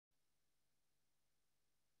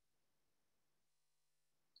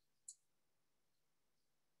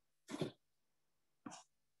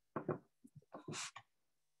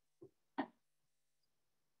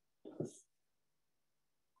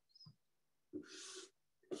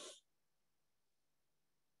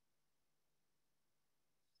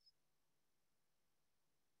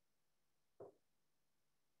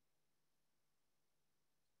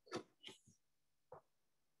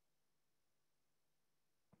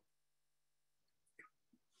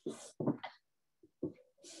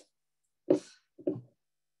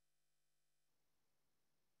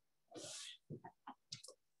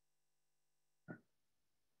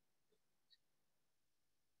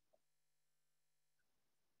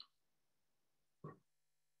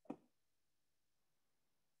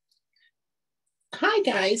Hi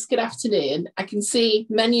guys, good afternoon. I can see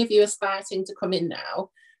many of you are starting to come in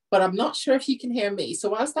now, but I'm not sure if you can hear me. So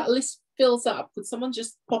whilst that list fills up, could someone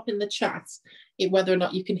just pop in the chat whether or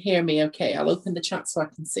not you can hear me okay? I'll open the chat so I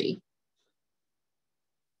can see.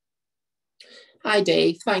 Hi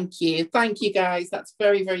Dave, thank you. Thank you guys, that's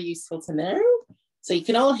very, very useful to know. So you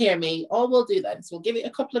can all hear me. All we'll do then is we'll give it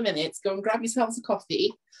a couple of minutes, go and grab yourselves a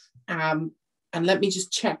coffee, and let me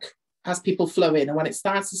just check as people flow in. And when it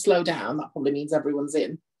starts to slow down, that probably means everyone's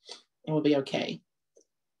in and we'll be okay.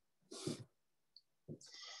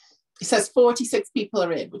 It says 46 people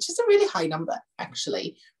are in, which is a really high number,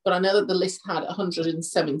 actually. But I know that the list had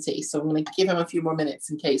 170. So I'm going to give them a few more minutes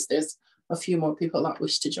in case there's a few more people that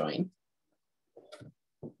wish to join.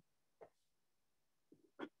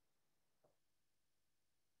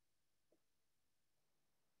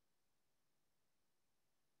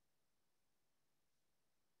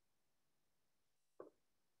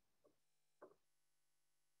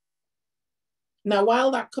 Now, while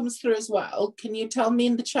that comes through as well, can you tell me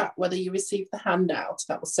in the chat whether you received the handout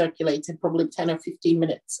that was circulated probably 10 or 15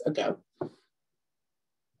 minutes ago?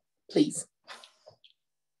 Please.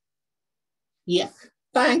 Yeah.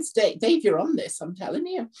 Thanks, Dave. Dave, you're on this, I'm telling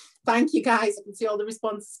you. Thank you, guys. I can see all the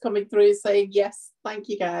responses coming through saying yes. Thank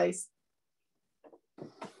you, guys.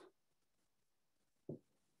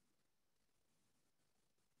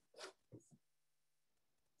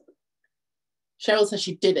 Cheryl says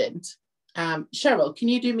she didn't. Cheryl, can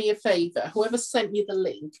you do me a favor? Whoever sent you the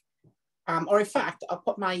link, or in fact, I'll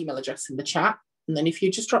put my email address in the chat. And then if you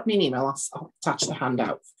just drop me an email, I'll attach the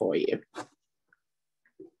handout for you.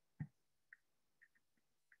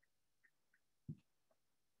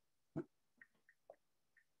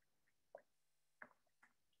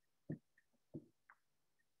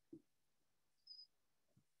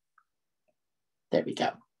 There we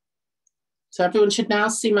go. So everyone should now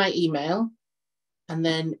see my email. And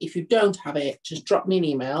then if you don't have it, just drop me an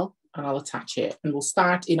email and I'll attach it. And we'll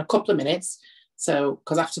start in a couple of minutes. So,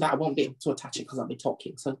 because after that, I won't be able to attach it because I'll be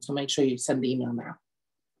talking. So make sure you send the email now.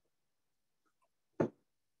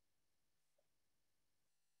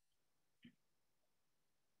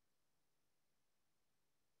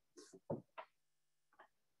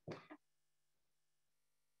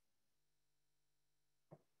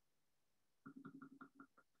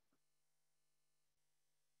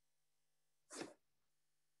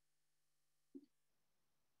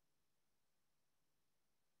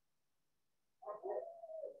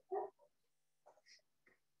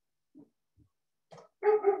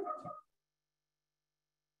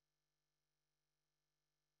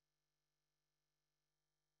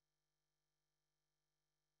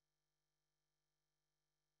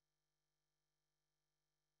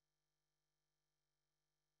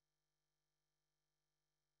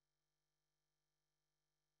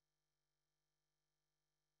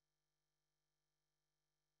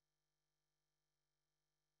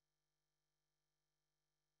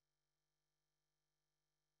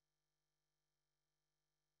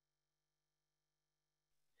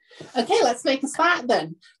 Okay, let's make a start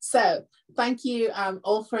then. So thank you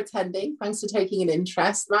all for attending. Thanks for taking an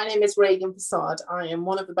interest. My name is Reagan Persaud. I am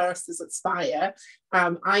one of the barristers at Spire.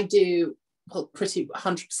 I do pretty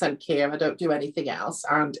 100% care. I don't do anything else.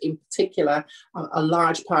 And in particular, a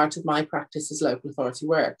large part of my practice is local authority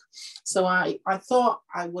work. So I thought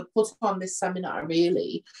I would put on this seminar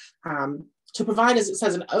really to provide, as it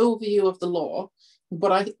says, an overview of the law.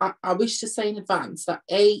 But I wish to say in advance that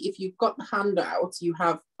if you've got the handout, you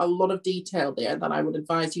have a lot of detail there that I would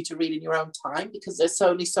advise you to read in your own time because there's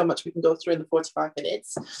only so much we can go through in the 45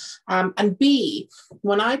 minutes. And B,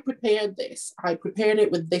 when I prepared this, I prepared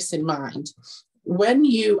it with this in mind. When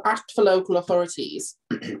you act for local authorities,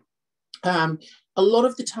 a lot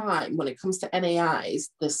of the time when it comes to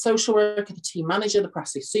NAIs, the social worker, the team manager, the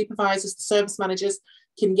practice supervisors, the service managers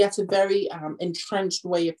can get a very entrenched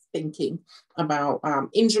way of thinking about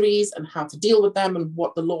injuries and how to deal with them and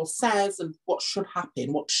what the law says and what should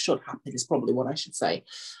happen. What should happen is probably what I should say.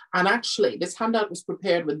 And actually, this handout was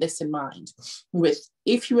prepared with this in mind.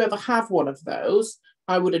 If you ever have one of those,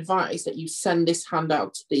 I would advise that you send this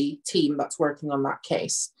handout to the team that's working on that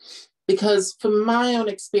case. Because from my own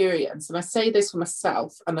experience, and I say this for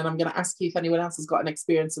myself, and then I'm going to ask you if anyone else has got an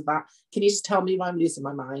experience of that, can you just tell me if I'm losing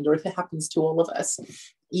my mind or if it happens to all of us?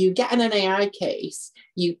 You get an NAI case,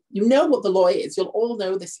 you know what the law is. You'll all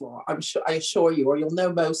know this law, I assure you, or you'll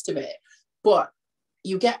know most of it. But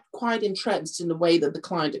you get quite entrenched in the way that the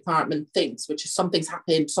client department thinks, which is something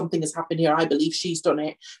has happened here. I believe she's done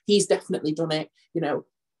it. He's definitely done it. You know,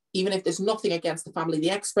 even if there's nothing against the family, the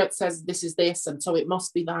expert says this is this, and so it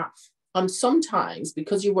must be that. And sometimes,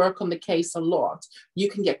 because you work on the case a lot, you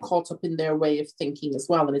can get caught up in their way of thinking as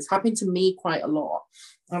well. And it's happened to me quite a lot.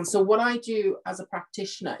 So what I do as a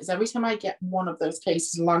practitioner is every time I get one of those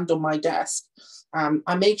cases land on my desk,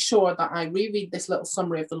 I make sure that I reread this little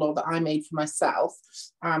summary of the law that I made for myself,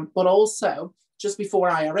 but also just before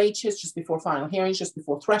IRHs, just before final hearings, just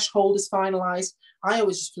before threshold is finalized, I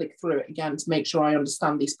always just flick through it again to make sure I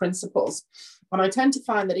understand these principles. And I tend to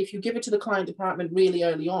find that if you give it to the client department really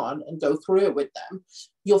early on and go through it with them,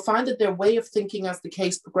 you'll find that their way of thinking as the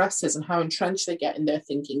case progresses and how entrenched they get in their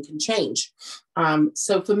thinking can change.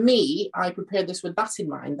 So for me, I prepared this with that in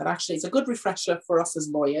mind, that actually it's a good refresher for us as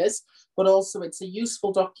lawyers, but also it's a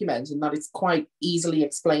useful document in that it's quite easily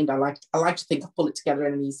explained. I like to think I pull it together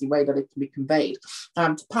in an easy way that it can be conveyed,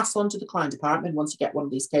 to pass on to the client department once you get one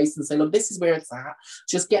of these cases and say, look, this is where it's at.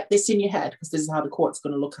 Just get this in your head because this is how the court's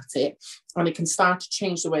going to look at it. And it can start to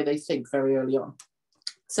change the way they think very early on.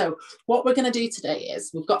 So what we're going to do today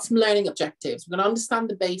is we've got some learning objectives. We're going to understand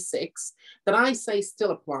the basics that I say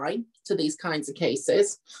still apply to these kinds of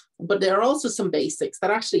cases, but there are also some basics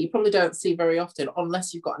that actually you probably don't see very often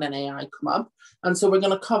unless you've got an NAI come up. And so we're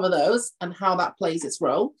going to cover those and how that plays its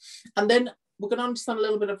role. And then we're going to understand a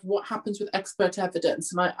little bit of what happens with expert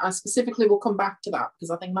evidence. And I specifically will come back to that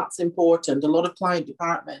because I think that's important. A lot of client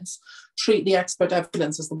departments treat the expert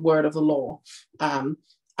evidence as the word of the law.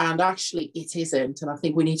 And actually it isn't. And I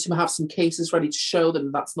think we need to have some cases ready to show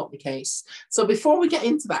them that's not the case. So before we get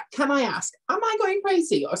into that, can I ask, am I going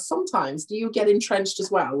crazy? Or sometimes do you get entrenched as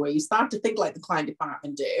well, where you start to think like the client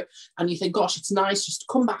department do, and you think, gosh, it's nice just to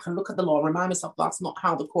come back and look at the law and remind myself that's not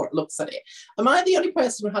how the court looks at it. Am I the only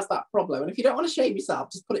person who has that problem? And if you don't want to shame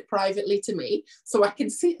yourself, just put it privately to me so I can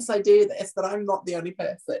see as I do this that I'm not the only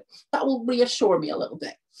person. That will reassure me a little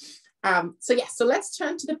bit. So let's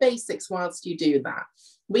turn to the basics whilst you do that.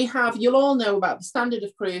 You'll all know about the standard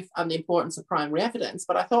of proof and the importance of primary evidence,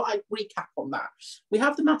 but I thought I'd recap on that. We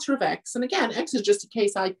have the matter of X, and again, X is just a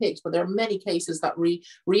case I picked, but there are many cases that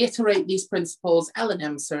reiterate these principles.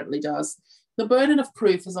 L&M certainly does. The burden of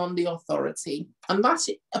proof is on the authority, and that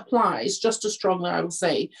applies just as strongly, I would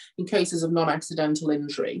say, in cases of non-accidental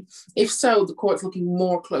injury. If so, the court's looking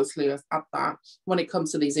more closely at that when it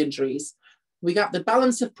comes to these injuries. We got the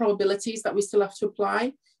balance of probabilities that we still have to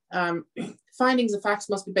apply. Findings of facts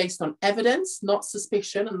must be based on evidence, not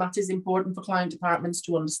suspicion, and that is important for client departments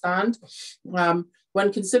to understand.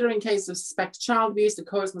 When considering cases of suspected child abuse, the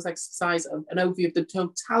courts must exercise an overview of the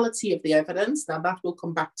totality of the evidence. Now that we'll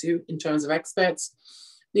come back to in terms of experts.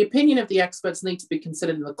 The opinion of the experts needs to be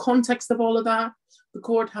considered in the context of all of that. The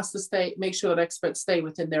court has to make sure that experts stay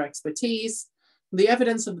within their expertise. The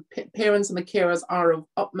evidence of the parents and the carers are of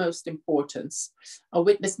utmost importance. A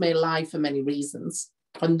witness may lie for many reasons.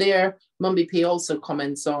 And there, Mumby P also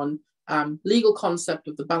comments on legal concept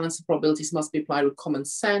of the balance of probabilities must be applied with common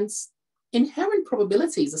sense. Inherent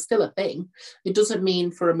probabilities are still a thing. It doesn't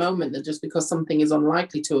mean for a moment that just because something is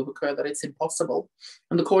unlikely to have occurred that it's impossible.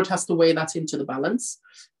 And the court has to weigh that into the balance.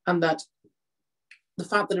 And that the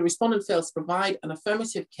fact that a respondent fails to provide an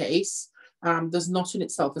affirmative case does not in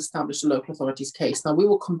itself establish a local authority's case. Now, we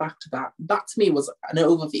will come back to that. That to me was an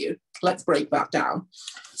overview. Let's break that down.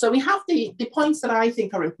 So we have the points that I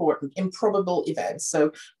think are important, improbable events.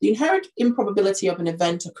 So the inherent improbability of an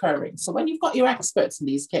event occurring. So when you've got your experts in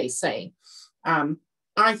these cases saying,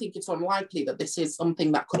 I think it's unlikely that this is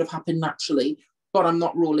something that could have happened naturally, but I'm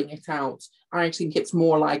not ruling it out. I think it's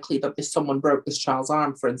more likely that someone broke this child's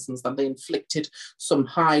arm, for instance, that they inflicted some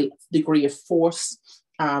high degree of force,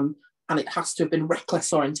 and it has to have been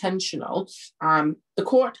reckless or intentional. The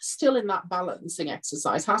court, still in that balancing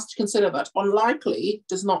exercise, has to consider that unlikely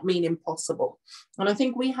does not mean impossible. And I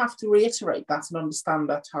think we have to reiterate that and understand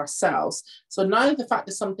that ourselves. So now the fact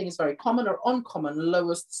that something is very common or uncommon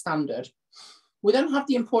lowers the standard. We then have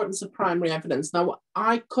the importance of primary evidence. Now,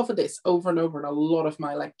 I cover this over and over in a lot of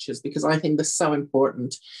my lectures because I think this is so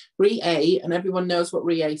important. Re-A, and everyone knows what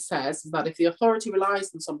Re-A says, is that if the authority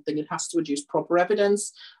relies on something, it has to produce proper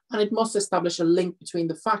evidence and it must establish a link between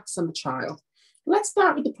the facts and the child. Let's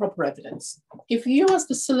start with the proper evidence. If you as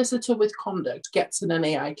the solicitor with conduct gets an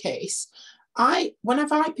NAI case,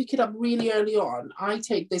 whenever I pick it up really early on, I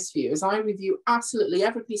take this view as I review absolutely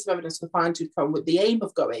every piece of evidence with a fine-tooth comb with the aim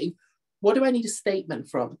of going, what do I need a statement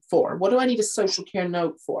for? What do I need a social care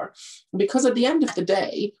note for? Because at the end of the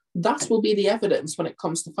day, that will be the evidence when it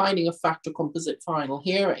comes to finding of fact or composite final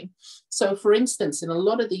hearing. So for instance, in a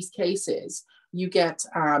lot of these cases, you get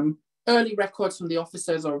early records from the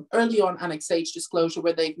officers or early on Annex H disclosure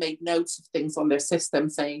where they've made notes of things on their system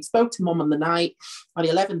saying, spoke to mum on the night at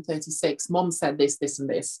 11:36, mum said this, this and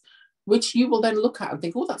this, which you will then look at and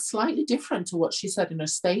think, oh, that's slightly different to what she said in her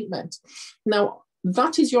statement. Now,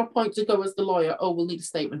 that is your point to go as the lawyer, oh, we'll need a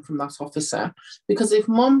statement from that officer. Because if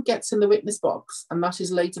mum gets in the witness box and that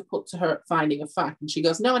is later put to her finding of fact and she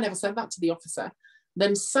goes, no, I never said that to the officer,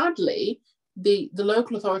 then sadly, the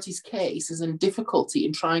local authority's case is in difficulty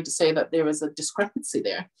in trying to say that there is a discrepancy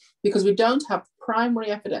there because we don't have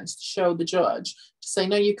primary evidence to show the judge to say,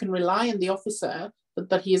 no, you can rely on the officer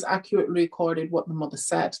that he has accurately recorded what the mother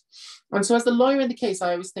said. And so as the lawyer in the case,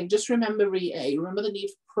 I always think, just remember remember the need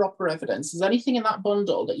for proper evidence. Is there anything in that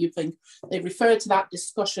bundle that you think they refer to that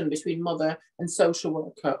discussion between mother and social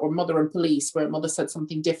worker or mother and police where mother said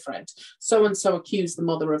something different? So-and-so accused the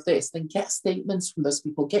mother of this, then get statements from those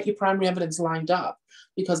people, get your primary evidence lined up,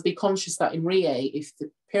 because be conscious that in REA, if the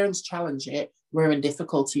parents challenge it, we're in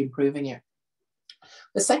difficulty in proving it.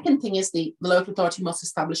 The second thing is the local authority must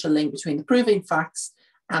establish a link between the proving facts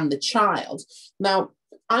and the child. Now,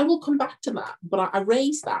 I will come back to that, but I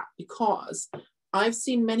raise that because I've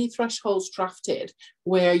seen many thresholds drafted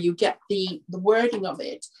where you get the wording of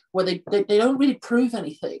it, where they don't really prove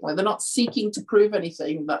anything, where they're not seeking to prove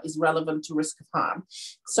anything that is relevant to risk of harm.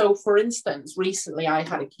 So for instance, recently I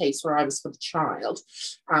had a case where I was for the child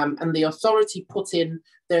and the authority put in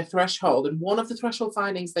their threshold. And one of the threshold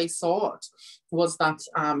findings they sought was that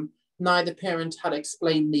neither parent had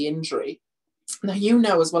explained the injury. Now, you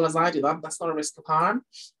know as well as I do that that's not a risk of harm.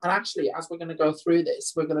 And actually, as we're going to go through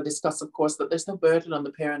this, we're going to discuss, of course, that there's no burden on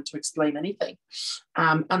the parent to explain anything.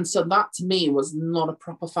 And so that, to me, was not a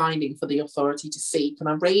proper finding for the authority to seek. And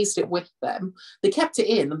I raised it with them. They kept it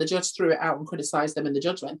in, and the judge threw it out and criticised them in the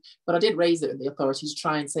judgment. But I did raise it with the authority to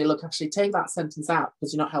try and say, look, actually take that sentence out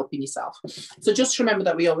because you're not helping yourself. So just remember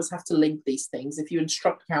that we always have to link these things. If you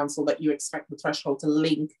instruct counsel that you expect the threshold to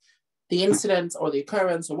link the incident or the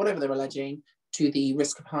occurrence or whatever they're alleging to the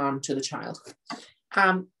risk of harm to the child.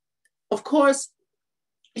 Of course,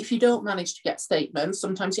 if you don't manage to get statements,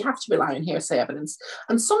 sometimes you have to rely on hearsay evidence.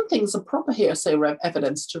 And some things are proper hearsay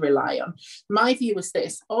evidence to rely on. My view is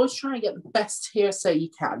this: always try and get the best hearsay you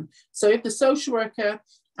can. So if the social worker,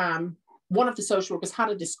 one of the social workers had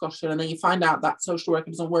a discussion and then you find out that social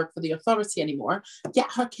worker doesn't work for the authority anymore, get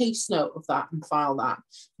her case note of that and file that.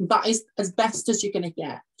 That is as best as you're going to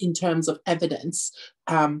get in terms of evidence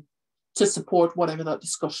to support whatever that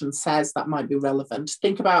discussion says that might be relevant.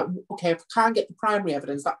 Think about, okay, if I can't get the primary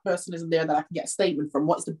evidence, that person isn't there that I can get a statement from,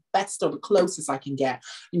 what's the best or the closest I can get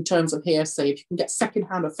in terms of hearsay? If you can get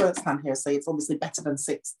second-hand or first-hand hearsay, it's obviously better than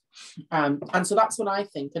sixth. And so that's what I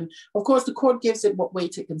think. And of course, the court gives it what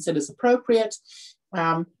weight it considers appropriate.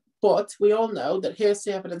 But we all know that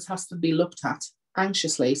hearsay evidence has to be looked at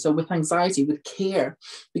anxiously, so with anxiety, with care,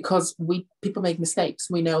 because people make mistakes.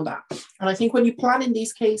 We know that. And I think when you plan in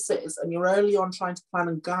these cases and you're early on trying to plan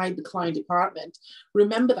and guide the client department,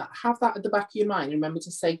 remember that, have that at the back of your mind. Remember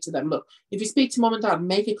to say to them, look, if you speak to mum and dad,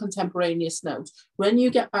 make a contemporaneous note. When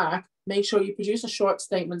you get back, make sure you produce a short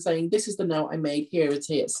statement saying, this is the note I made, here it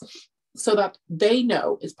is. So that they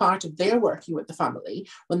know as part of their working with the family,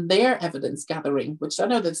 when they're evidence gathering, which I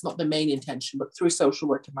know that's not the main intention, but through social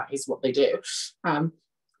work, and that is what they do,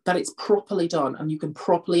 that it's properly done and you can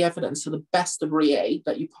properly evidence to the best of REA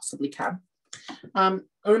that you possibly can.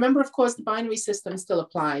 Remember, of course, the binary system still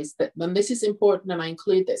applies. And this is important, and I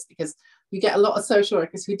include this because you get a lot of social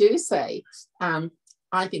workers who do say,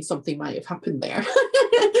 I think something might have happened there.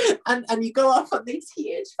 and you go off on these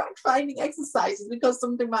huge fact-finding exercises because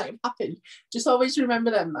something might have happened. Just always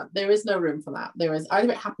remember them, that there is no room for that. There is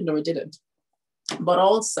either it happened or it didn't. But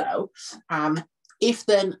also, if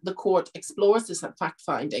then the court explores this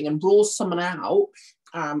fact-finding and rules someone out,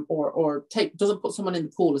 doesn't put someone in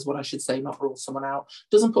the pool, is what I should say, not rule someone out,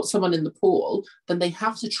 doesn't put someone in the pool, then they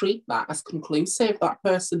have to treat that as conclusive. That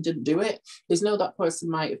person didn't do it. There's no that person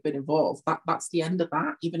might have been involved. That's the end of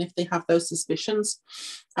that, even if they have those suspicions.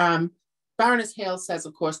 Baroness Hale says,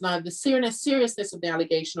 of course, now the seriousness of the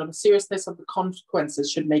allegation or the seriousness of the consequences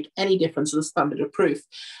should make any difference to the standard of proof.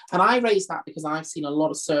 And I raise that because I've seen a lot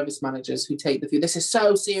of service managers who take the view, this is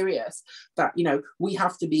so serious that, we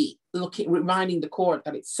have to be reminding the court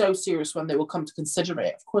that it's so serious when they will come to consider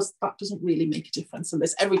it. Of course, that doesn't really make a difference in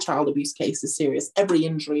this. Every child abuse case is serious. Every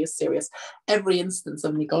injury is serious. Every instance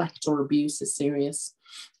of neglect or abuse is serious.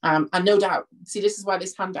 And no doubt, see, this is why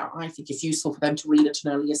this handout, I think, is useful for them to read at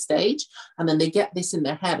an earlier stage. And then they get this in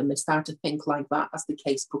their head and they start to think like that as the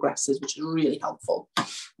case progresses, which is really helpful.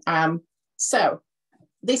 So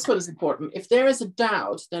this one is important. If there is a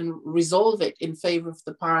doubt, then resolve it in favour of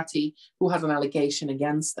the party who has an allegation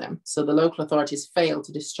against them. So the local authorities fail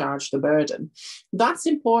to discharge the burden. That's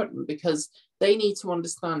important because they need to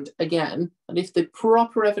understand, again, that if the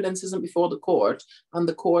proper evidence isn't before the court and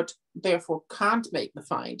the court therefore can't make the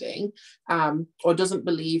finding or doesn't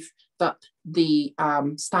believe that the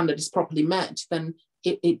standard is properly met, then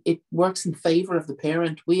it works in favour of the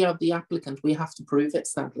parent. We are the applicant. We have to prove it,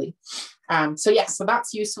 sadly. So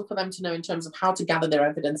that's useful for them to know in terms of how to gather their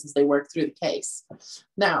evidence as they work through the case.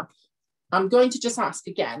 Now, I'm going to just ask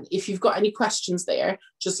again, if you've got any questions there,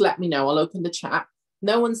 just let me know. I'll open the chat.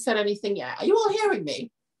 No one said anything yet. Are you all hearing me?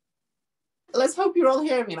 Let's hope you're all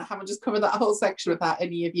hearing me and I haven't just covered that whole section without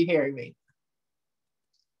any of you hearing me.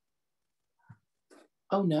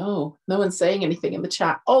 Oh no, no one's saying anything in the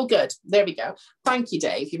chat. All good, there we go. Thank you,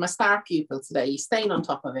 Dave. You're my star pupil today. You're staying on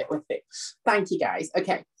top of it with it. Thank you, guys.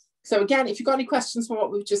 Okay, so again, if you've got any questions from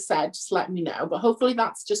what we've just said, just let me know. But hopefully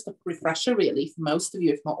that's just a refresher really for most of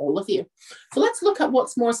you, if not all of you. So let's look at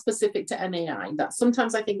what's more specific to NAI. That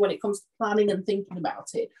sometimes I think when it comes to planning and thinking about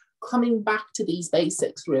it, coming back to these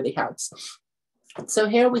basics really helps. So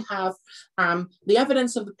here we have the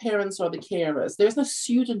evidence of the parents or the carers. There's no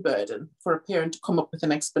student burden for a parent to come up with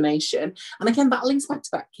an explanation. And again, that links back to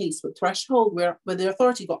that case with Threshold where the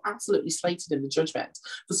authority got absolutely slated in the judgment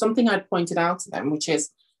for something I'd pointed out to them, which is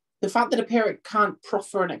the fact that a parent can't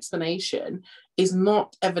proffer an explanation is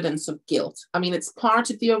not evidence of guilt. I mean, it's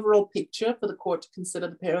part of the overall picture for the court to consider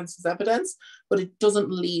the parents as evidence, but it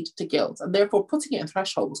doesn't lead to guilt. And therefore, putting it in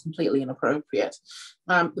Threshold was completely inappropriate.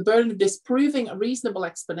 The burden of disproving a reasonable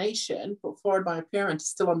explanation put forward by a parent is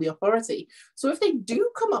still on the authority. So if they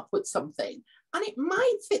do come up with something, and it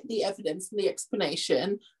might fit the evidence and the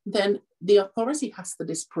explanation, then the authority has to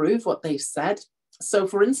disprove what they've said. So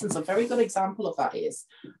for instance, a very good example of that is,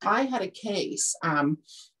 I had a case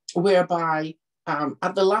whereby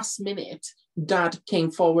at the last minute, dad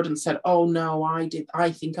came forward and said, oh no,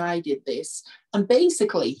 I think I did this. And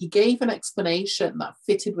basically he gave an explanation that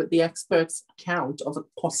fitted with the expert's account of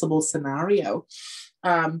a possible scenario.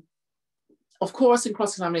 Of course, in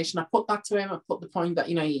cross-examination, I put that to him. I put the point that,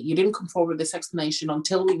 you didn't come forward with this explanation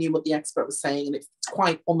until we knew what the expert was saying. And it's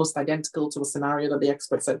quite almost identical to a scenario that the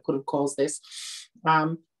expert said could have caused this.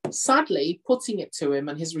 Sadly, putting it to him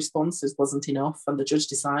and his responses wasn't enough. And the judge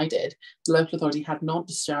decided the local authority had not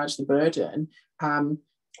discharged the burden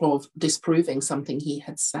of disproving something he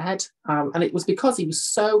had said. And it was because he was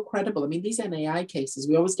so credible. I mean, these NAI cases,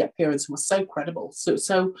 we always get parents who are so credible,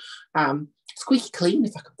 so squeaky clean,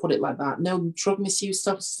 if I could put it like that. No drug misuse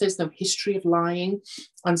substances, no history of lying.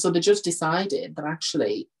 And so the judge decided that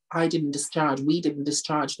actually we didn't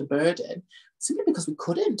discharge the burden simply because we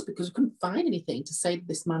couldn't find anything to say that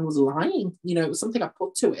this man was lying. It was something I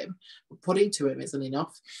put to him, but putting to him isn't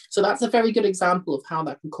enough. So that's a very good example of how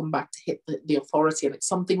that can come back to hit the authority. And it's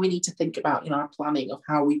something we need to think about in our planning of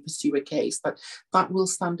how we pursue a case, that will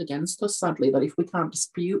stand against us, sadly, that if we can't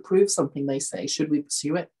prove something they say, should we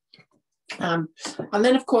pursue it? And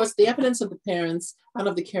then, of course, the evidence of the parents and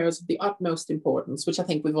of the carers of the utmost importance, which I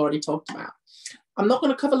think we've already talked about. I'm not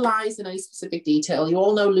going to cover lies in any specific detail. You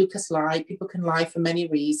all know Lucas lied. People can lie for many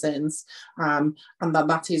reasons, and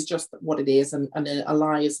that is just what it is. And a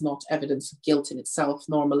lie is not evidence of guilt in itself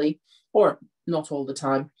normally, or not all the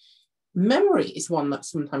time. Memory is one that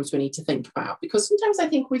sometimes we need to think about, because sometimes I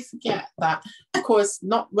think we forget that, of course,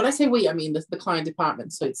 not when I say we, I mean the client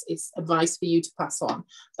department. So it's advice for you to pass on,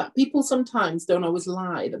 that people sometimes don't always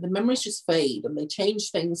lie, that the memories just fade and they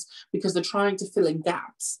change things because they're trying to fill in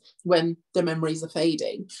gaps when the memories are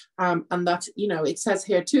fading. And that, it says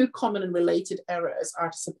here, two common and related errors are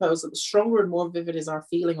to suppose that the stronger and more vivid is our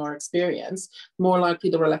feeling or experience, the more likely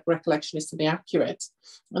the recollection is to be accurate.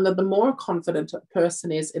 And that the more confident a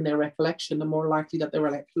person is in their recollection, the more likely that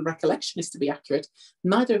their recollection is to be accurate.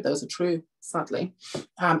 Neither of those are true, sadly.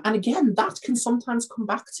 And again, that can sometimes come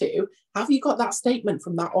back to, have you got that statement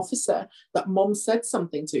from that officer that mom said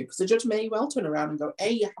something to? Because the judge may well turn around and go, A,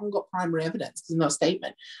 you haven't got primary evidence, there's no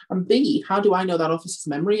statement. And B, how do I know that officer's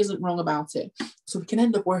memory isn't wrong about it? So we can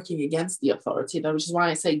end up working against the authority, which is why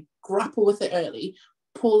I say grapple with it early.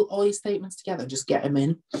 pull all your statements together, just get them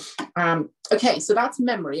in. Okay, so that's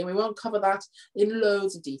memory, and we won't cover that in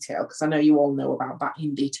loads of detail because I know you all know about that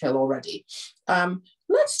in detail already.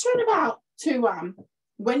 Let's turn about to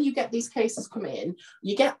when you get these cases come in,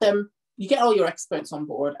 you get all your experts on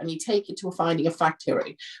board and you take it to a finding of fact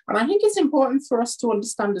hearing. And I think it's important for us to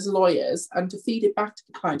understand as lawyers and to feed it back to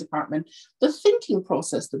the client department, the thinking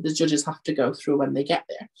process that the judges have to go through when they get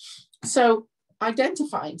there. So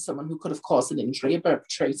identifying someone who could have caused an injury, a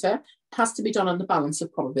perpetrator, has to be done on the balance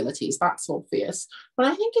of probabilities. That's obvious. But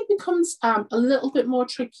I think it becomes a little bit more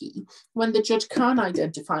tricky when the judge can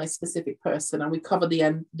identify a specific person, and we cover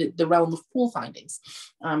the realm of pool findings.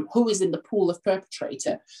 Who is in the pool of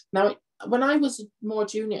perpetrator? Now, when I was more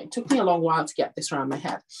junior, it took me a long while to get this around my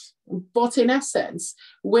head. But in essence,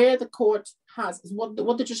 where the court has, what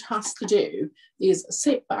the judge has to do is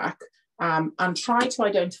sit back and try to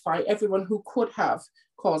identify everyone who could have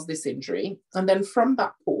caused this injury. And then from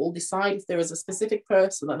that pool, decide if there is a specific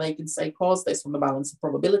person that they can say caused this on the balance of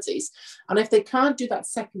probabilities. And if they can't do that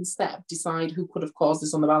second step, decide who could have caused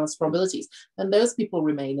this on the balance of probabilities, then those people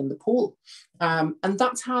remain in the pool. And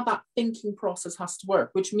that's how that thinking process has to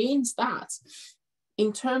work, which means that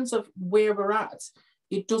in terms of where we're at,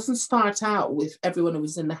 it doesn't start out with everyone who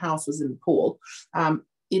was in the house was in the pool.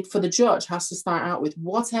 It, for the judge, has to start out with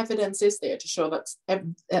what evidence is there to show that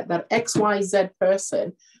that XYZ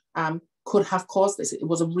person could have caused this. It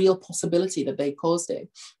was a real possibility that they caused it.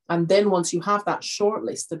 And then once you have that short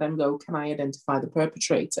list to then go, can I identify the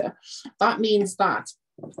perpetrator? That means that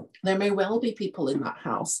there may well be people in that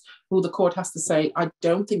house who the court has to say, I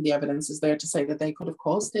don't think the evidence is there to say that they could have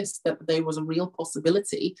caused this, that there was a real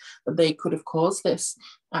possibility that they could have caused this.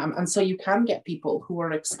 And so you can get people who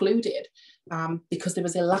are excluded because there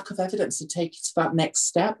was a lack of evidence to take it to that next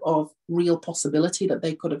step of real possibility that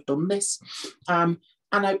they could have done this.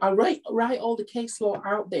 And I write all the case law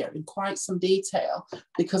out there in quite some detail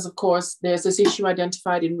because, of course, there's this issue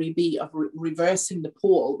identified in Re B of reversing the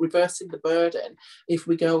pool, reversing the burden. If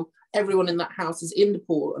we go, everyone in that house is in the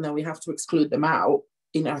pool and then we have to exclude them out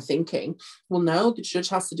in our thinking. Well, no, the judge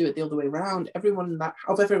has to do it the other way around. Everyone in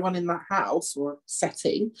that house or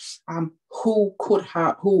setting, who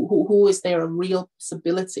is there a real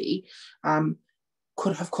possibility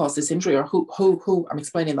could have caused this injury, or who I'm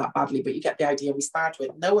explaining that badly, but you get the idea. We start with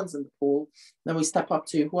no one's in the pool, then we step up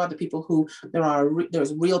to who are the people who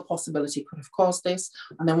there's a real possibility could have caused this,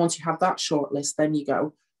 and then once you have that short list, then you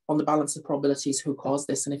go on the balance of probabilities who caused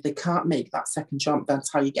this, and if they can't make that second jump,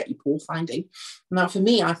 that's how you get your pool finding. Now, for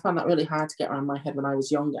me, I found that really hard to get around my head when I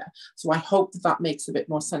was younger, so I hope that makes a bit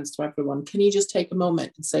more sense to everyone. Can you just take a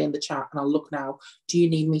moment and say in the chat, and I'll look now, do you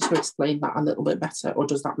need me to explain that a little bit better, or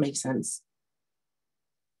does that make sense?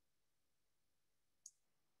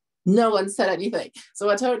 No one said anything.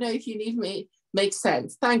 So I don't know if you need me. Makes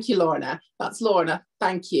sense. Thank you, Lorna. That's Lorna.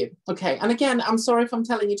 Thank you. Okay. And again, I'm sorry if I'm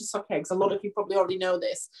telling you to suck eggs. A lot of you probably already know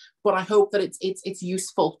this, but I hope that it's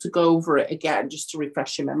useful to go over it again, just to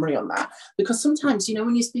refresh your memory on that. Because sometimes, you know,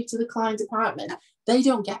 when you speak to the client department, they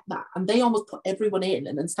don't get that. And they almost put everyone in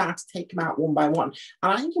and then start to take them out one by one.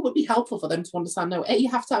 And I think it would be helpful for them to understand, no, A, you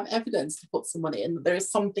have to have evidence to put someone in. There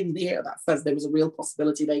is something there that says there was a real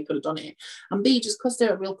possibility they could have done it. And B, just because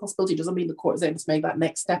they're a real possibility doesn't mean the court is able to make that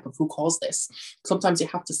next step of who caused this. Sometimes you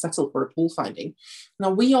have to settle for a pool finding.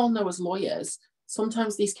 Now, we all know as lawyers,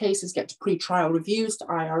 sometimes these cases get to pre-trial reviews to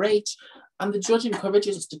IRH, and the judge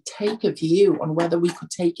encourages us to take a view on whether we could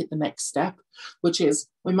take it the next step, which is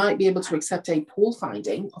we might be able to accept a pool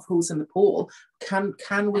finding of who's in the pool. Can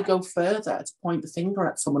we go further to point the finger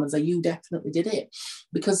at someone and say, you definitely did it?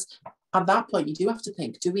 Because at that point, you do have to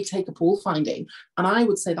think, do we take a pool finding? And I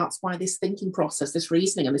would say that's why this thinking process, this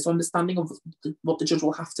reasoning and this understanding of what the judge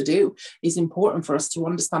will have to do is important for us to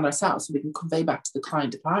understand ourselves so we can convey back to the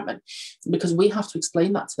client department, because we have to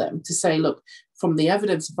explain that to them to say, look, from the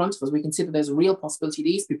evidence in front of us, we can see that there's a real possibility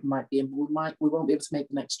these people might be in, but we won't be able to make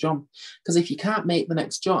the next jump. Because if you can't make the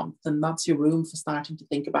next jump, then that's your room for starting to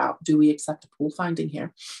think about, do we accept a pool finding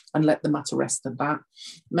here, and let the matter rest at that.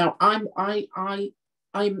 Now, I'm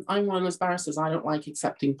one of those barristers. I don't like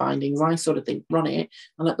accepting findings. I sort of think, run it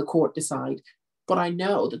and let the court decide. But I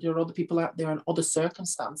know that there are other people out there in other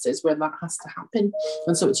circumstances where that has to happen.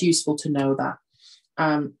 And so it's useful to know that.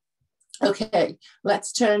 Okay,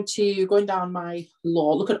 let's turn to going down my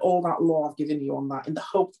law. Look at all that law I've given you on that in the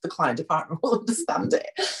hope that the client department will understand it.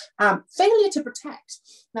 Failure to protect.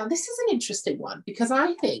 Now, this is an interesting one because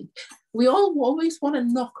I think we all always want to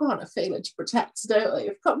knock on a failure to protect, don't we? If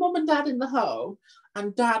we've got mum and dad in the home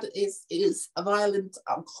and dad is a violent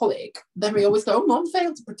alcoholic, then we always go, mum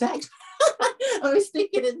failed to protect. I was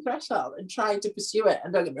sticking in threshold and trying to pursue it.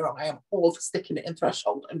 And don't get me wrong, I am all for sticking it in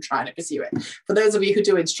threshold and trying to pursue it. For those of you who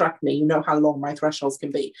do instruct me, you know how long my thresholds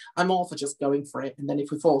can be. I'm all for just going for it. And then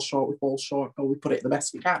if we fall short, we fall short, or we put it the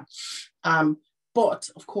best we can. But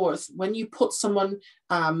of course, when you put someone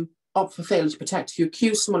up for failure to protect, if you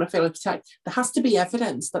accuse someone of failure to protect, there has to be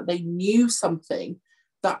evidence that they knew something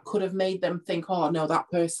that could have made them think, oh no, that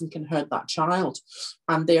person can hurt that child.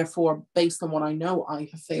 And therefore, based on what I know, I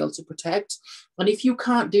have failed to protect. And if you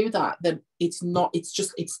can't do that, then it's not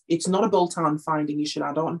a bolt-on finding you should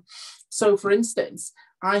add on. So for instance,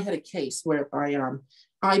 I had a case where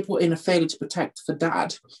I put in a failure to protect for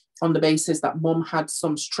dad on the basis that mum had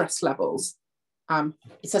some stress levels.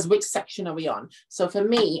 It says, which section are we on? So for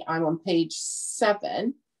me, I'm on page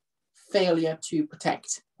 7, failure to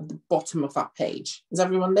protect, at the bottom of that page. Is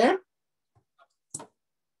everyone there? I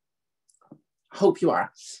hope you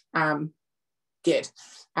are. Good.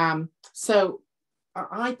 So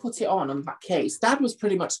I put it on that case. Dad was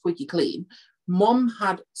pretty much squeaky clean. Mum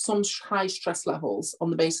had some high stress levels on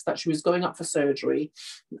the basis that she was going up for surgery.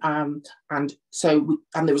 And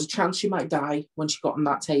there was a chance she might die when she got on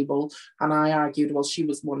that table. And I argued, well, she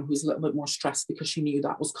was one who was a little bit more stressed because she knew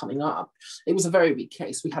that was coming up. It was a very weak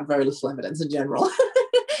case. We had very little evidence in general.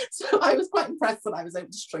 So I was quite impressed that I was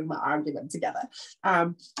able to string that argument together.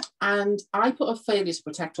 And I put a failure to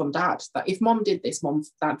protect on dad, that if mum did this,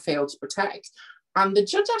 dad failed to protect. And the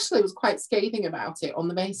judge actually was quite scathing about it on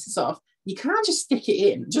the basis of, you can't just stick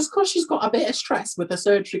it in. Just because she's got a bit of stress with her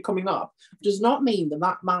surgery coming up does not mean that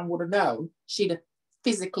that man would have known she'd have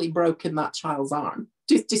physically broken that child's arm.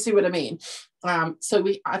 Do you see what I mean? So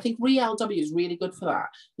I think ReLW is really good for that,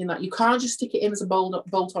 in that you can't just stick it in as a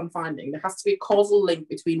bolt-on finding. There has to be a causal link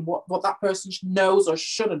between what that person knows or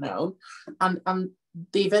should have known and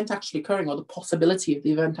the event actually occurring, or the possibility of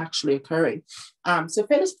the event actually occurring. So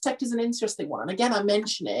failure to protect is an interesting one. And again, I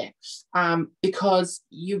mention it because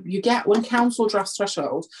you get, when counsel drafts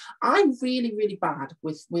threshold, I'm really, really bad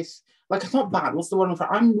with like, not bad, what's the word?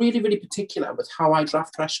 I'm really, really particular with how I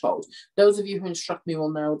draft threshold. Those of you who instruct me will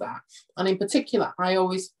know that. And in particular, I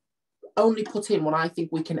always only put in what I think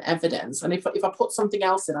we can evidence. And if I put something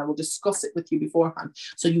else in, I will discuss it with you beforehand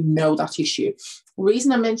so you know that issue. The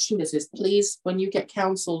reason I mention this is, please, when you get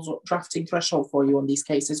counsels drafting threshold for you on these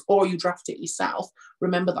cases, or you draft it yourself,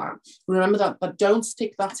 remember that, but don't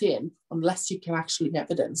stick that in unless you can actually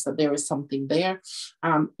evidence that there is something there.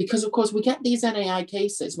 Because of course we get these NAI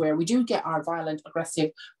cases where we do get our violent,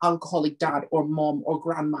 aggressive, alcoholic dad or mom or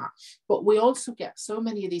grandma, but we also get so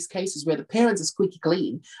many of these cases where the parents are squeaky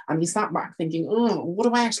clean and you sat back thinking, oh, what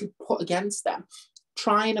do I actually put against them?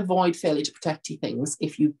 Try and avoid failure to protect things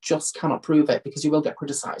if you just cannot prove it, because you will get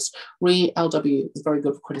criticised. ReLW is very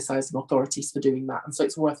good for criticising authorities for doing that, and so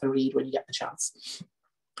it's worth a read when you get the chance.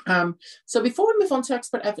 So before we move on to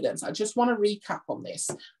expert evidence, I just want to recap on this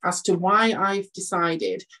as to why I've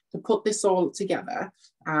decided to put this all together,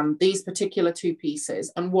 these particular 2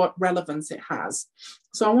 pieces, and what relevance it has.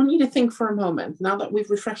 So I want you to think for a moment, now that we've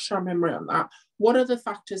refreshed our memory on that, what are the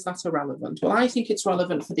factors that are relevant? Well, I think it's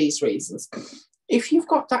relevant for these reasons. If you've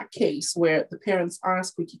got that case where the parents are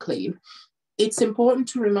squeaky clean, it's important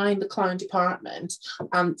to remind the client department,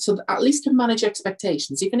 so that at least to manage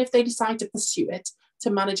expectations, even if they decide to pursue it, to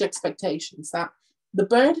manage expectations, that the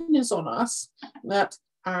burden is on us, that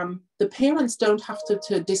the parents don't have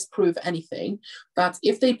to disprove anything, that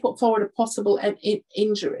if they put forward a possible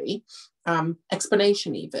injury,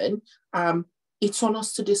 explanation even, it's on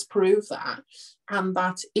us to disprove that. And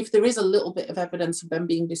that if there is a little bit of evidence of them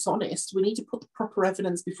being dishonest, we need to put the proper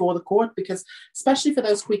evidence before the court, because especially for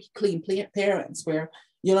those squeaky clean parents where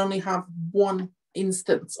you'll only have one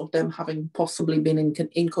instance of them having possibly been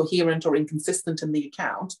incoherent or inconsistent in the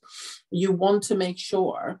account, you want to make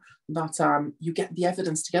sure that you get the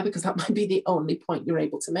evidence together, because that might be the only point you're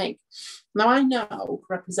able to make. Now, I know,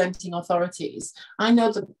 representing authorities, I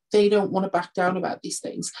know that they don't want to back down about these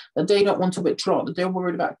things, that they don't want to withdraw, that they're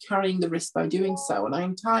worried about carrying the risk by doing so. And I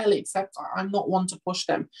entirely accept that. I'm not one to push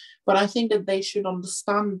them, but I think that they should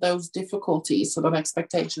understand those difficulties so that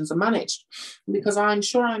expectations are managed. Because I'm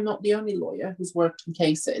sure I'm not the only lawyer who's worked in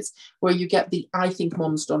cases where you get the, I think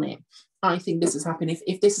mum's done it, I think this has happened.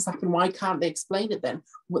 If this has happened, why can't they explain it then?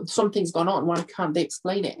 Something's gone on, why can't they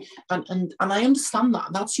explain it? And I understand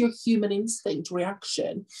that. That's your human instinct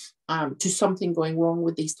reaction to something going wrong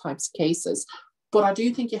with these types of cases. But I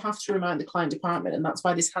do think you have to remind the client department, and that's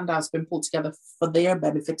why this handout has been pulled together for their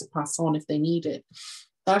benefit to pass on if they need it,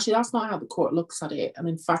 But actually, that's not how the court looks at it. And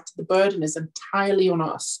in fact, the burden is entirely on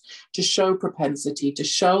us to show propensity, to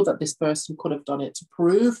show that this person could have done it, to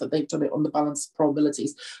prove that they've done it on the balance of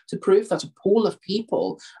probabilities, to prove that a pool of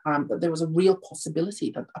people, that there was a real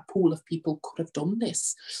possibility that a pool of people could have done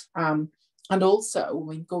this. And also,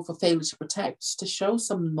 when we go for failure to protect, to show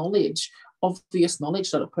some knowledge, obvious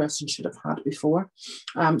knowledge that a person should have had before.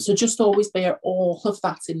 So just always bear all of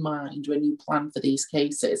that in mind when you plan for these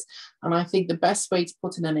cases. And I think the best way to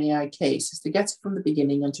put in an AI case is to get it from the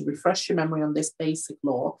beginning and to refresh your memory on this basic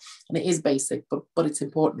law. And it is basic, but it's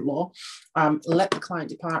important law. Let the client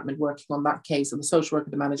department working on that case, and the social worker,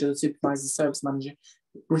 the manager, the supervisor, the service manager,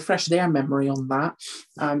 refresh their memory on that.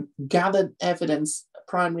 Gather evidence,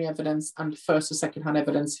 primary evidence and first or second hand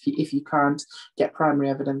evidence if you can't get primary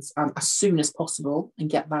evidence as soon as possible, and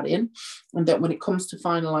get that in. And then when it comes to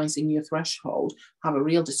finalising your threshold, have a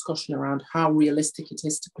real discussion around how realistic it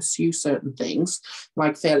is to pursue certain things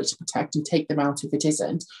like failure to protect and take them out if it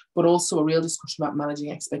isn't, but also a real discussion about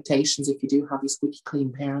managing expectations if you do have these squeaky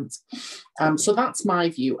clean parents. So that's my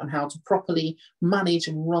view on how to properly manage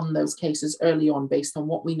and run those cases early on based on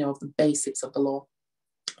what we know of the basics of the law.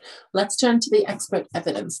 Let's turn to the expert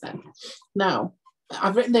evidence then. Now,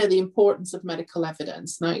 I've written there the importance of medical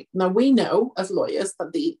evidence. Now we know as lawyers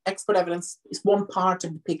that the expert evidence is one part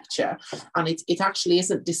of the picture, and it actually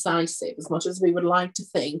isn't decisive as much as we would like to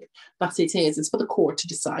think that it is. It's for the court to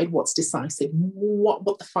decide what's decisive, what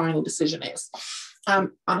the final decision is. And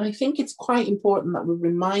I think it's quite important that we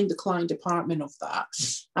remind the client department of that,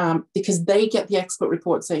 because they get the expert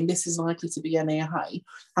report saying this is likely to be an AI,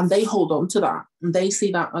 and they hold on to that and they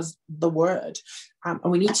see that as the word. And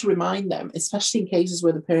we need to remind them, especially in cases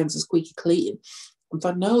where the parents are squeaky clean,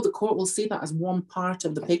 but no, the court will see that as one part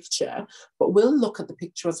of the picture, but we'll look at the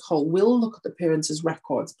picture as a whole. We'll look at the parents'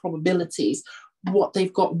 records, probabilities, what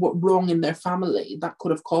they've got wrong in their family that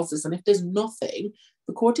could have caused this. And if there's nothing,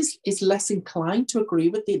 the court is less inclined to agree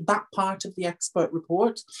with that part of the expert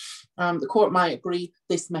report. The court might agree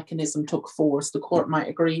this mechanism took force. The court might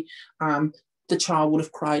agree the child would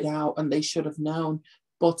have cried out and they should have known.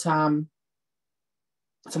 But someone's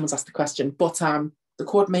asked the question, but the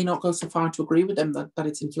court may not go so far to agree with them that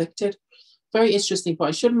it's inflicted. Very interesting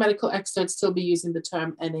point. Should medical experts still be using the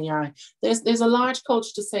term NAI? There's a large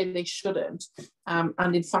culture to say they shouldn't.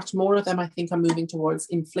 And in fact, more of them, I think, are moving towards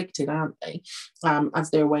inflicted, aren't they?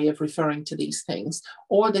 As their way of referring to these things.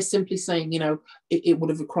 Or they're simply saying, it would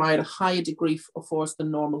have required a higher degree of force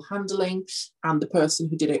than normal handling, and the person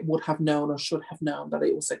who did it would have known or should have known that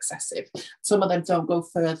it was excessive. Some of them don't go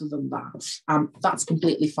further than that. That's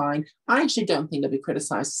completely fine. I actually don't think they'll be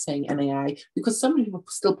criticised for saying NAI, because some people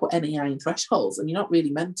still put NAI in thresholds, and you're not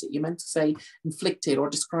really meant to. You're meant to say inflicted or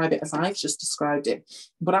describe it as I've just described it.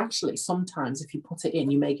 But actually, sometimes if you put it in,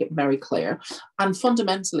 you make it very clear. And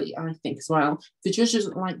fundamentally, I think as well, if the judge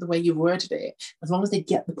doesn't like the way you've worded it, as long as they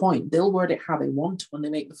get the point, they'll word it how they want when they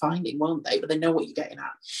make the finding, won't they? But they know what you're getting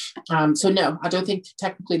at. So no, I don't think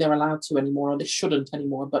technically they're allowed to anymore, or they shouldn't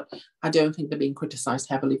anymore, but I don't think they're being criticised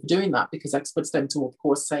heavily for doing that, because experts tend to, of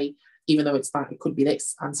course, say, even though it's that, it could be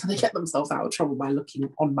this. And so they get themselves out of trouble by looking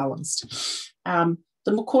unbalanced.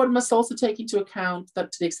 The court must also take into account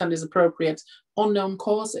that, to the extent is appropriate, unknown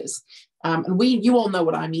causes. And you all know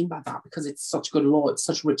what I mean by that, because it's such good law, it's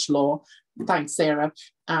such rich law. Thanks, Sarah.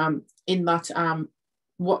 In that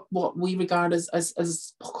what we regard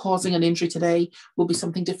as causing an injury today will be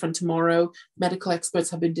something different tomorrow. Medical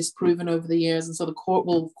experts have been disproven over the years, and so the court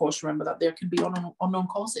will, of course, remember that there can be unknown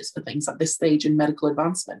causes for things at this stage in medical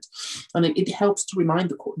advancement. And it helps to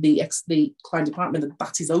remind the client department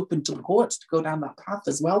that is open to the court to go down that path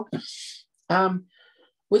as well.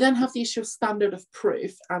 We then have the issue of standard of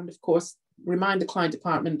proof, and of course, remind the client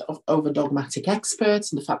department of over-dogmatic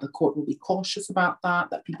experts, and the fact that the court will be cautious about that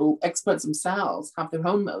experts themselves have their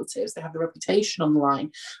own motives, they have their reputation on the line,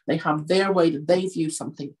 they have their way that they view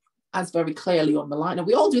something as very clearly on the line. And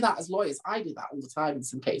we all do that as lawyers. I do that all the time in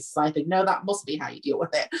some cases. I think, no, that must be how you deal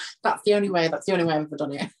with it. That's the only way I've ever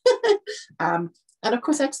done it. And of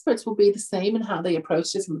course, experts will be the same in how they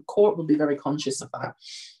approach this, and the court will be very conscious of that.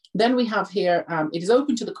 Then we have here, it is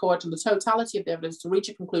open to the court and the totality of the evidence to reach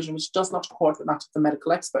a conclusion which does not accord with that of the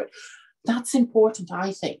medical expert. That's important,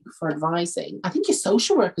 I think, for advising. I think your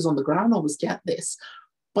social workers on the ground always get this,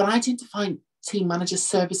 but I tend to find team managers,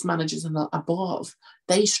 service managers and above,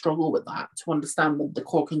 they struggle with that, to understand that the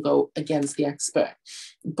court can go against the expert.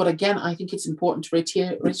 But again, I think it's important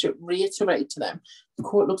to reiterate to them, the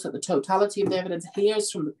court looks at the totality of the evidence,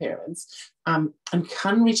 hears from the parents, and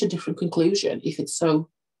can reach a different conclusion if it so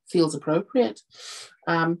feels appropriate.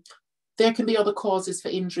 There can be other causes for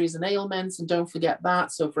injuries and ailments, and don't forget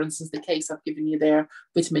that. So, for instance, the case I've given you there,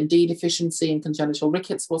 vitamin D deficiency and congenital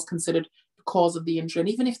rickets was considered the cause of the injury. And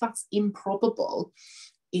even if that's improbable,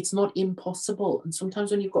 it's not impossible. And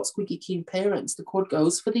sometimes when you've got squeaky clean parents, the court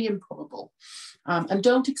goes for the improbable. And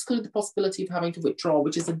don't exclude the possibility of having to withdraw,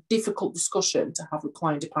 which is a difficult discussion to have with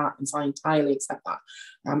client departments. I entirely accept that.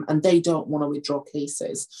 And they don't want to withdraw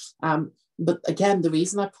cases. But again, the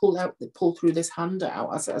reason I pull through this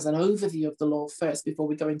handout as an overview of the law first before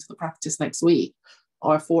we go into the practice next week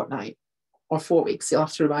or fortnight or 4 weeks, you'll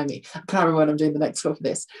have to remind me. I can't remember when I'm doing the next one for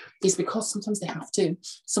this, is because sometimes they have to.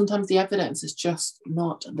 Sometimes the evidence is just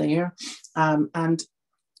not there. And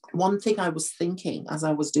one thing I was thinking as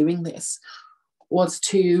I was doing this was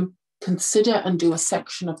to consider and do a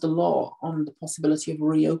section of the law on the possibility of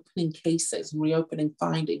reopening cases, reopening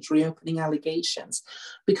findings, reopening allegations,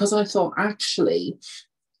 because I thought, actually,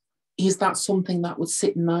 is that something that would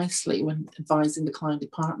sit nicely when advising the client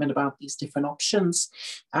department about these different options?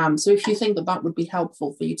 So if you think that that would be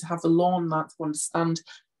helpful for you to have a law on that, to understand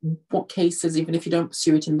what cases, even if you don't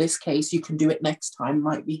pursue it in this case, you can do it next time,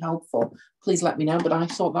 might be helpful, please let me know. But I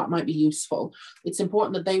thought that might be useful. It's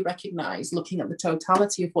important that they recognise, looking at the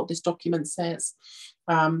totality of what this document says.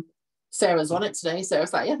 Sarah's on it today.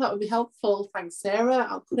 Sarah's like, yeah, that would be helpful. Thanks, Sarah.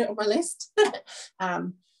 I'll put it on my list.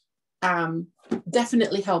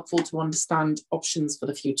 Definitely helpful to understand options for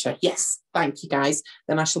the future. Yes, thank you, guys.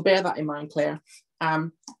 Then I shall bear that in mind, Claire.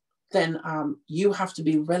 Then you have to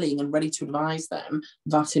be willing and ready to advise them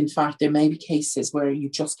that, in fact, there may be cases where you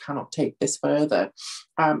just cannot take this further.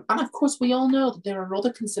 And of course, we all know that there are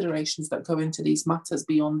other considerations that go into these matters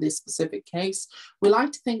beyond this specific case. We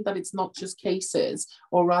like to think that it's not just cases,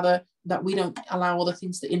 or rather that we don't allow other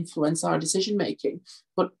things to influence our decision making.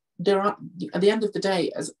 But there are, at the end of the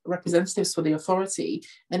day, as representatives for the authority,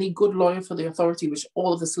 any good lawyer for the authority, which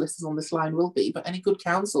all of the solicitors on this line will be, but any good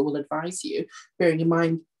counsel will advise you, bearing in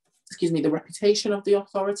mind, the reputation of the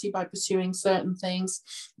authority by pursuing certain things,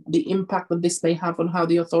 the impact that this may have on how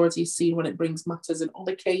the authority is seen when it brings matters in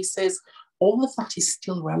other cases. All of that is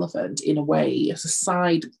still relevant in a way as a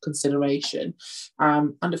side consideration.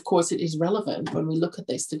 And of course, it is relevant when we look at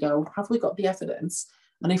this to go, have we got the evidence?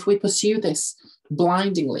 And if we pursue this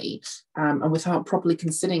blindingly and without properly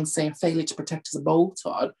considering, say, a failure to protect as a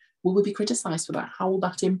bolt-on, will we be criticised for that? How will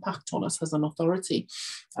that impact on us as an authority?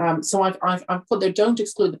 So I've put there, don't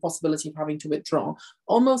exclude the possibility of having to withdraw,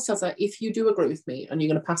 almost as a, if you do agree with me and you're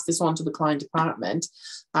going to pass this on to the client department,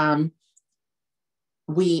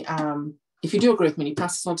 if you do agree with me, you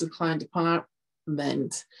pass this on to the client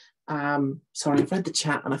department. Sorry, I've read the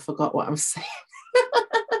chat and I forgot what I was saying.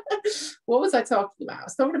 What was I talking about? I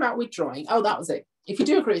was talking about withdrawing. Oh, that was it. If you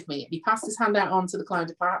do agree with me, if you pass this handout on to the client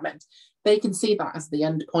department, they can see that as the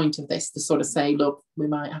end point of this, to sort of say, look, we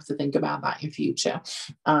might have to think about that in future.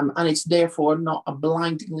 And it's therefore not a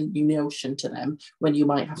blindingly new notion to them when you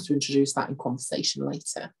might have to introduce that in conversation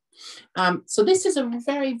later. So this is a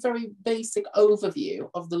very, very basic overview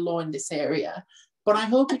of the law in this area. But I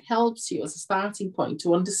hope it helps you as a starting point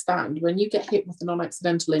to understand when you get hit with a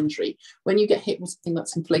non-accidental injury, when you get hit with something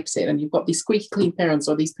that's inflicted and you've got these squeaky clean parents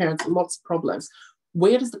or these parents with lots of problems,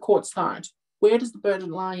 where does the court start? Where does the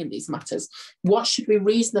burden lie in these matters? What should we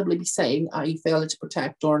reasonably be saying, i.e. failure to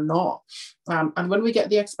protect or not? And when we get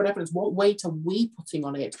the expert evidence, what weight are we putting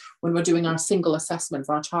on it when we're doing our single assessments,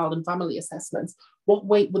 our child and family assessments? What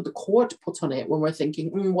weight would the court put on it when we're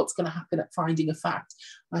thinking, what's going to happen at finding a fact?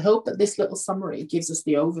 I hope that this little summary gives us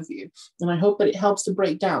the overview, and I hope that it helps to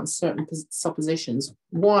break down certain suppositions.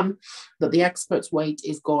 One, that the expert's weight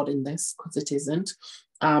is God in this, because it isn't.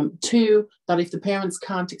 Two, that if the parents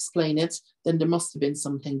can't explain it, then there must have been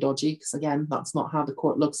something dodgy, because again, that's not how the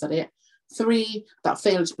court looks at it. Three, that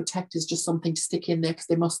failure to protect is just something to stick in there because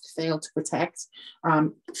they must fail to protect.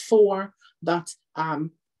 Four, that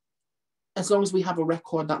as long as we have a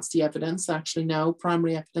record, that's the evidence. Actually, no,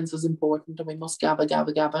 primary evidence is important and we must gather.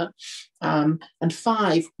 And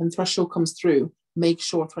five, when threshold comes through, make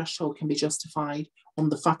sure threshold can be justified on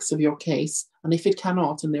the facts of your case. And if it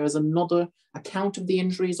cannot, and there is another account of the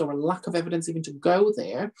injuries or a lack of evidence even to go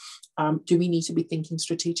there, do we need to be thinking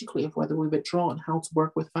strategically of whether we withdraw and how to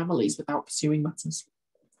work with families without pursuing matters?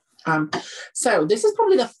 So this is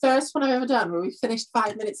probably the first one I've ever done where we finished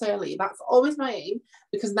 5 minutes early. That's always my aim,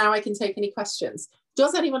 because now I can take any questions.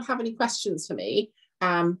 Does anyone have any questions for me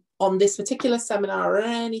on this particular seminar or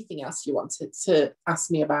anything else you wanted to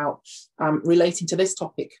ask me about relating to this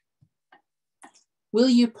topic? Will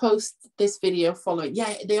you post this video following?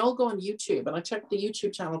 Yeah, they all go on YouTube, and I checked the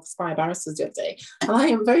YouTube channel for Spy Barristers the other day, and I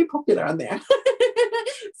am very popular on there.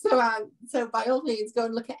 So by all means, go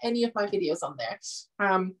and look at any of my videos on there.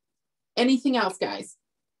 Anything else, guys?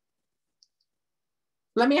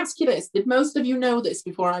 Let me ask you this. Did most of you know this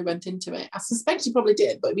before I went into it? I suspect you probably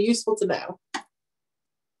did, but it'd be useful to know.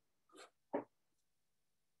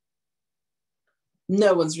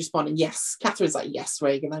 No one's responding. Yes. Catherine's like, yes,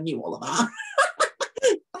 Reagan, I knew all of that.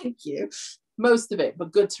 Thank you. Most of it,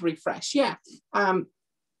 but good to refresh. Yeah.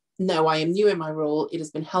 No, I am new in my role. It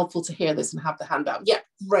has been helpful to hear this and have the handout. Yeah,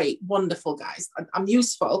 great, wonderful, guys. I'm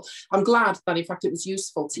useful. I'm glad that, in fact, it was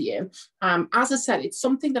useful to you. As I said, it's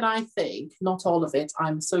something that I think, not all of it,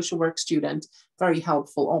 I'm a social work student, very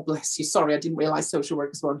helpful. Oh, bless you. Sorry, I didn't realize social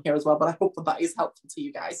workers were on here as well, but I hope that that is helpful to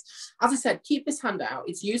you guys. As I said, keep this handout.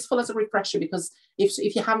 It's useful as a refresher because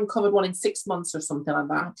if you haven't covered one in 6 months or something like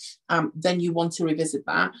that, then you want to revisit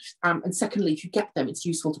that. And secondly, if you get them, it's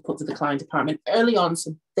useful to put to the client department early on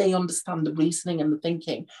so they understand the reasoning and the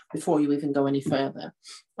thinking before you even go any further.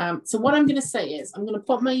 So what I'm going to say is I'm going to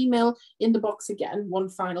put my email in the box again one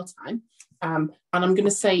final time. And I'm going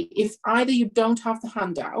to say if either you don't have the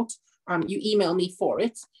handout, you email me for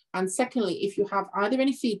it. And secondly, if you have either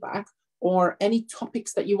any feedback or any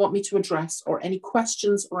topics that you want me to address or any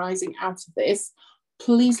questions arising out of this,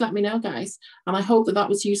 please let me know, guys. And I hope that that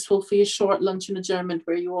was useful for your short lunch and adjournment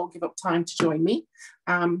where you all give up time to join me.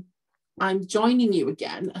 I'm joining you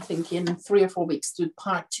again, I think, in 3 or 4 weeks to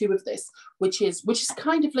part 2 of this, which is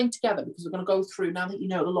kind of linked together because we're going to go through, now that you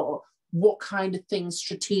know the law, what kind of things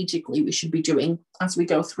strategically we should be doing as we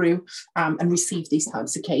go through and receive these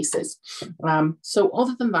types of cases. So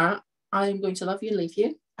other than that, I'm going to love you and leave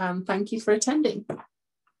you. And thank you for attending.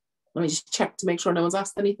 Let me just check to make sure no one's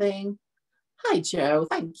asked anything. Hi, Joe.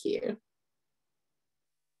 Thank you.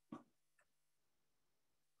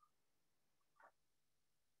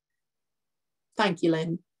 Thank you,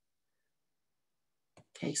 Lynn.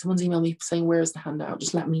 Okay, someone's emailed me saying, where's the handout?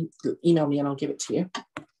 Just let me email me and I'll give it to you.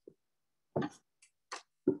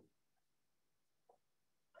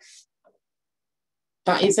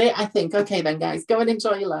 That is it, I think. Okay then, guys, go and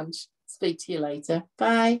enjoy your lunch. Speak to you later.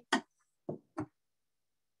 Bye.